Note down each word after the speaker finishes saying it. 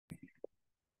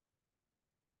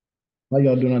How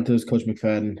y'all doing out there? This is Coach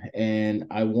McFadden, and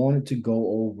I wanted to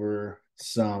go over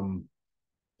some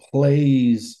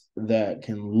plays that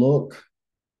can look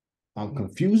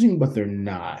confusing, but they're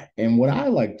not. And what I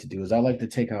like to do is I like to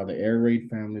take out the air raid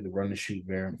family, the run and shoot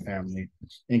variant family,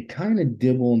 and kind of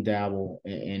dibble and dabble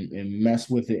and mess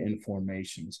with it in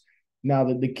formations. Now,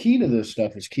 the key to this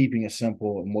stuff is keeping it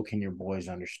simple and what can your boys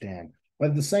understand.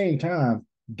 But at the same time,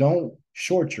 don't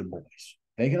short your boys.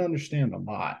 They can understand a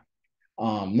lot.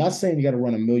 Not saying you got to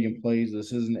run a million plays.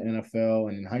 This isn't the NFL,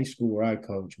 and in high school where I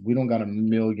coach, we don't got a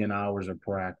million hours of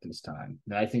practice time.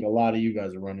 And I think a lot of you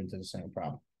guys are running into the same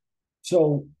problem.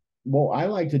 So, what I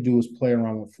like to do is play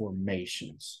around with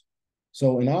formations.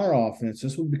 So, in our offense,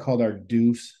 this would be called our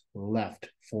deuce left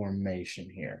formation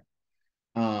here.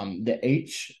 The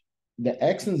H, the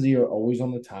X and Z are always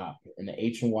on the top, and the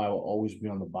H and Y will always be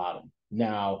on the bottom.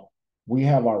 Now, we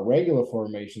have our regular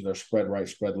formations, our spread right,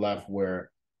 spread left,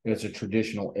 where it's a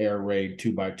traditional air raid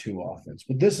 2x2 offense.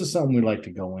 But this is something we like to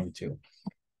go into.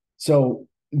 So,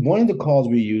 one of the calls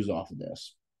we use off of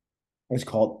this is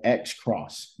called X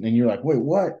cross. And you're like, wait,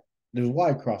 what? There's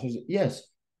Y cross. Yes,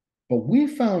 but we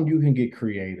found you can get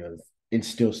creative and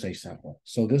still stay simple.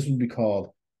 So, this would be called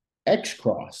X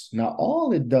cross. Now,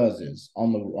 all it does is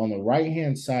on the right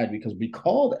hand side, because we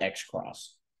called X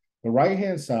cross, the right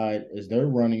hand side is they're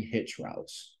running hitch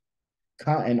routes.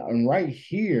 And right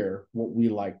here, what we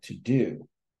like to do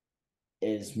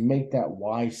is make that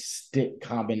Y stick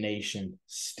combination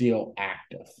still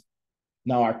active.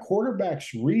 Now, our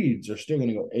quarterback's reads are still going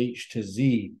to go H to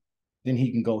Z, then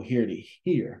he can go here to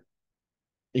here.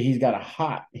 He's got a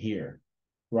hot here,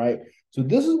 right? So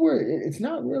this is where it's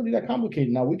not really that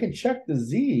complicated. Now we can check the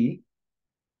Z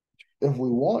if we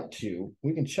want to.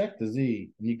 We can check the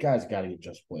Z. You guys got to get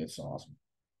just play. It's awesome.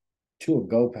 To a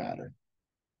go pattern.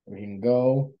 We can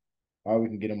go, or we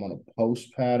can get him on a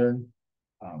post pattern.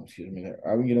 Excuse me, there.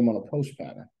 Or we can get him on a post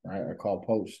pattern, right? I call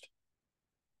post.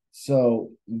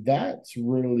 So that's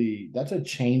a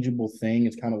changeable thing.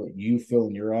 It's kind of what you feel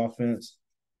in your offense.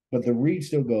 But the read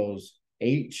still goes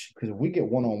H, because if we get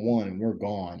one on one and we're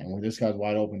gone and when this guy's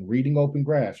wide open, reading open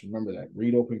grass, remember that.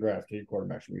 Read open grass to your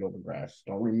quarterbacks, read open grass.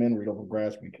 Don't read men, read open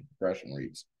grass, we can progression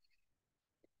reads.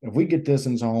 If we get this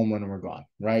into a home run and we're gone,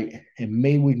 right? And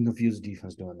maybe we can confuse the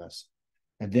defense doing this.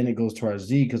 And then it goes to our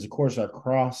Z, because of course our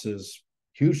cross is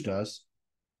huge to us.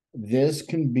 This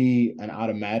can be an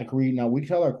automatic read. Now we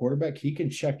tell our quarterback he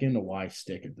can check in the Y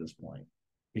stick at this point,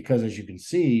 because as you can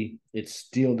see, it's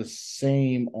still the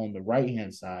same on the right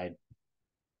hand side.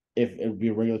 If it would be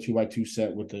a regular 2x2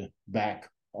 set with the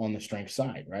back on the strength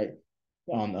side, right?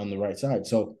 On the right side.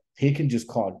 So he can just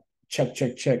call check,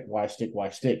 check, check, Y stick,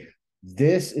 Y stick.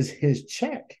 This is his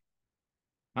check.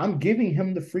 I'm giving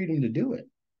him the freedom to do it.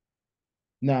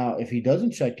 Now, if he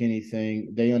doesn't check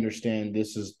anything, they understand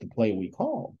this is the play we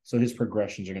call. So his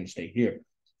progressions are going to stay here.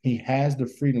 He has the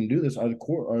freedom to do this. Our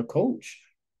coach,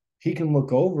 he can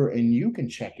look over and you can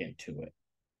check into it,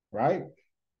 right?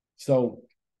 So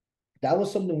that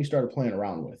was something we started playing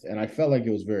around with, and I felt like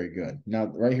it was very good. Now,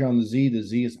 right here on the Z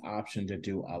is option to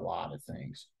do a lot of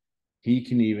things. He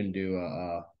can even do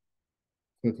a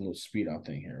quick little speed out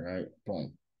thing here, right?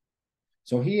 Boom.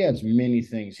 So he has many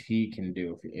things he can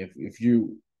do if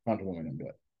you comfortable with him do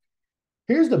it.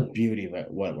 Here's the beauty of it,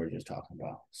 what we're just talking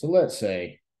about. So let's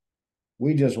say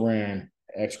we just ran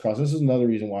X cross. This is another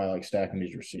reason why I like stacking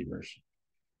these receivers,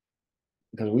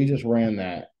 because we just ran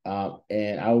that.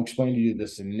 And I'll explain to you the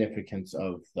significance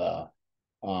of the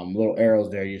little arrows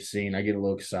there you've seen. I get a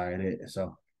little excited.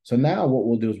 So now what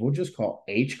we'll do is we'll just call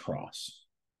H cross.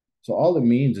 So all it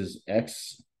means is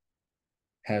X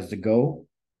has to go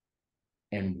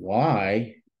and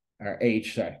Y or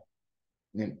H, sorry.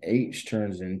 And then H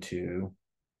turns into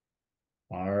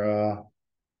our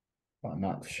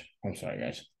not I'm sorry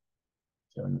guys.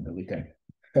 So I'm gonna delete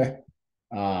that.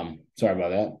 Sorry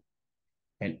about that.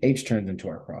 And H turns into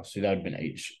our cross. See, that would have been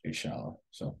H shallow.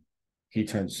 So he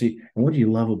turns, see, and what do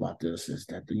you love about this is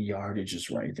that the yardage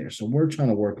is right there. So we're trying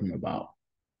to work him about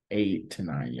 8 to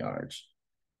 9 yards.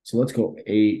 So let's go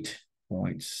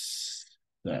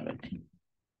 8.7.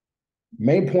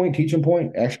 Main point, teaching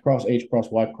point, X cross, H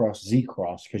cross, Y cross, Z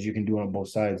cross, because you can do it on both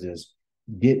sides, is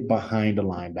get behind the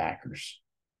linebackers.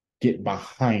 Get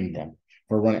behind them.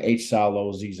 We're running H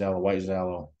shallow, Z shallow, Y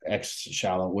shallow, X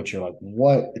shallow, which you're like,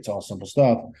 what? It's all simple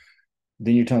stuff.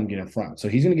 Then you tell him to get in front. So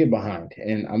he's going to get behind.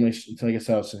 And I'm going to, like I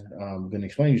said, I'm going to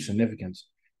explain your significance.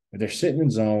 If they're sitting in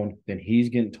zone, then he's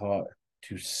getting taught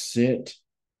to sit.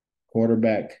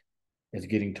 Quarterback is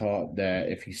getting taught that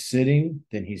if he's sitting,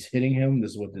 then he's hitting him.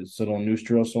 This is what the sit on news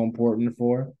drill is so important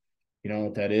for. You know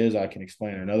what that is? I can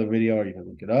explain in another video, or you can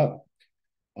look it up.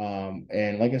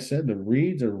 And like I said, the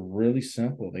reads are really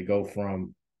simple. They go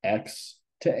from X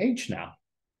to H now.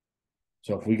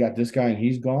 So if we got this guy and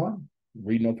he's gone,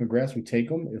 reading open grass, we take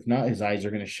him. If not, his eyes are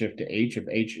going to shift to H. If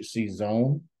H sees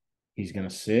zone, he's going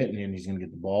to sit and then he's going to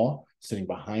get the ball. Sitting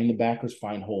behind the backers,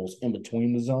 find holes in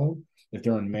between the zone. If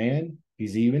they're in man,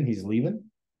 he's even, he's leaving,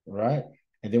 right?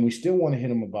 And then we still want to hit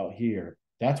him about here.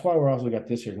 That's why we're also got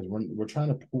this here because we're trying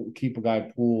to keep a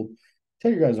guy pulled.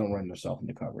 Tell your guys don't run yourself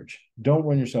into coverage. Don't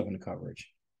run yourself into coverage.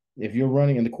 If you're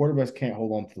running and the quarterbacks can't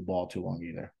hold on to the ball too long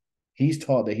either. He's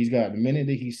taught that he's got the minute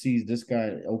that he sees this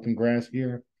guy open grass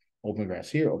here, open grass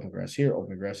here, open grass here,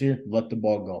 open grass here, let the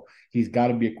ball go. He's got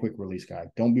to be a quick release guy.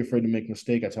 Don't be afraid to make a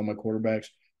mistake. I tell my quarterbacks,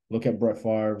 look at Brett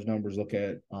Favre's numbers, look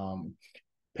at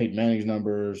Peyton Manning's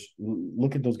numbers,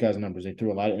 look at those guys' numbers. They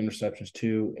threw a lot of interceptions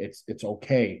too. It's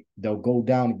okay. They'll go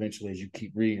down eventually as you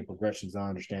keep reading the progressions and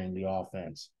understanding the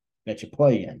offense that you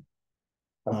play in.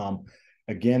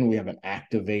 Again, we have an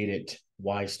activated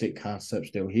Y stick concept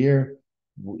still here.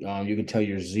 You can tell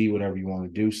your Z whatever you want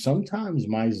to do. Sometimes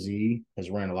my Z has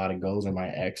ran a lot of goals and my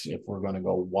X if we're going to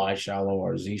go Y shallow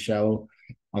or Z shallow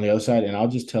on the other side. And I'll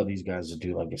just tell these guys to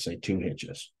do, like I say, 2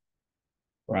 hitches,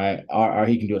 right? Or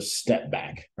he can do a step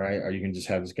back, right? Or you can just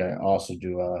have this guy also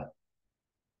do a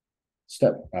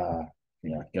step.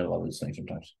 Yeah, gotta love these things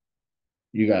sometimes.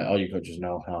 You got all your coaches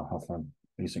know how fun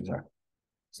these things are.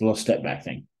 It's a little step back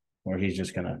thing where he's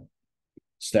just going to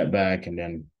step back and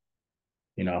then,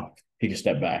 he can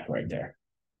step back right there.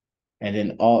 And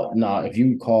then if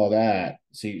you call that,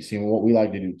 see what we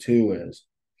like to do too is,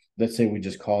 let's say we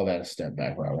just call that a step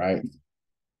back route, right?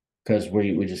 Because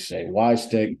we just say Y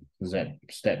stick is that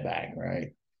step back,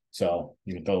 right? So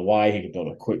you can throw the Y, he can throw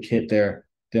the quick hit there.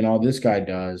 Then all this guy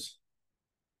does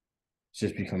is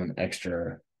just become an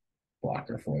extra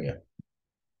blocker for you.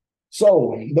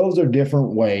 So those are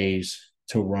different ways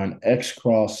to run X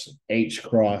cross, H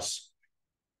cross.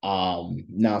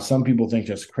 Now some people think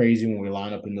that's crazy when we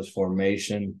line up in this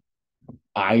formation.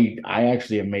 I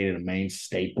actually have made it a main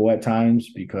staple at times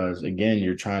because again,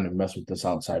 you're trying to mess with this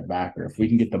outside backer. If we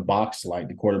can get the box light,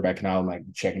 the quarterback can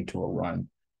automatically check into a run.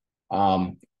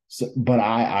 But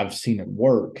I've seen it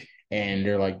work, and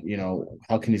they're like,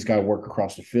 how can this guy work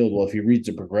across the field? Well, if he reads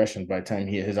the progressions, by the time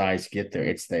his eyes get there,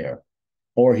 it's there.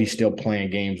 Or he's still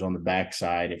playing games on the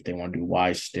backside if they want to do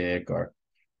Y stick or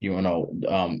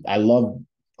I love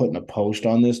putting a post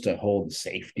on this to hold the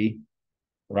safety,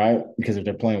 right? Because if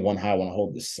they're playing one high, I want to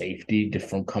hold the safety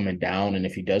from coming down. And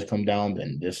if he does come down,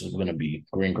 then this is going to be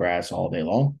green grass all day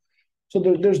long. So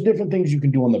there's different things you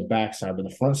can do on the backside, but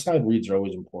the front side reads are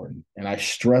always important. And I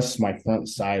stress my front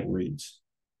side reads.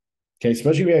 Okay,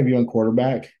 especially if you have your own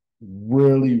quarterback,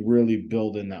 really, really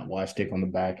build in that Y stick on the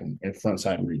back and front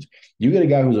side reads. You get a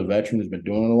guy who's a veteran who's been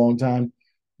doing it a long time.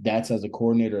 That's as a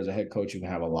coordinator, as a head coach, you can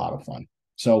have a lot of fun.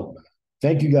 So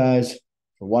thank you guys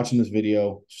for watching this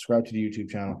video. Subscribe to the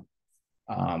YouTube channel.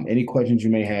 Any questions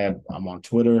you may have, I'm on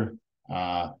Twitter.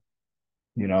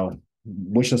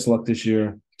 Wish us luck this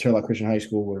year. Turlock Christian High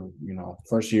School, we're,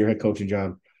 first year head coaching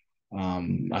job.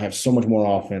 I have so much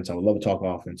more offense. I would love to talk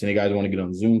offense. Any guys want to get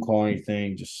on Zoom call or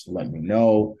anything, just let me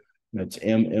know. That's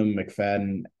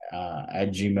McFadden at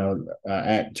Gmail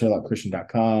at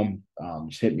turlockchristian.com.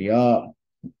 Just hit me up.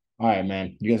 All right,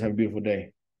 man. You guys have a beautiful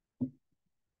day.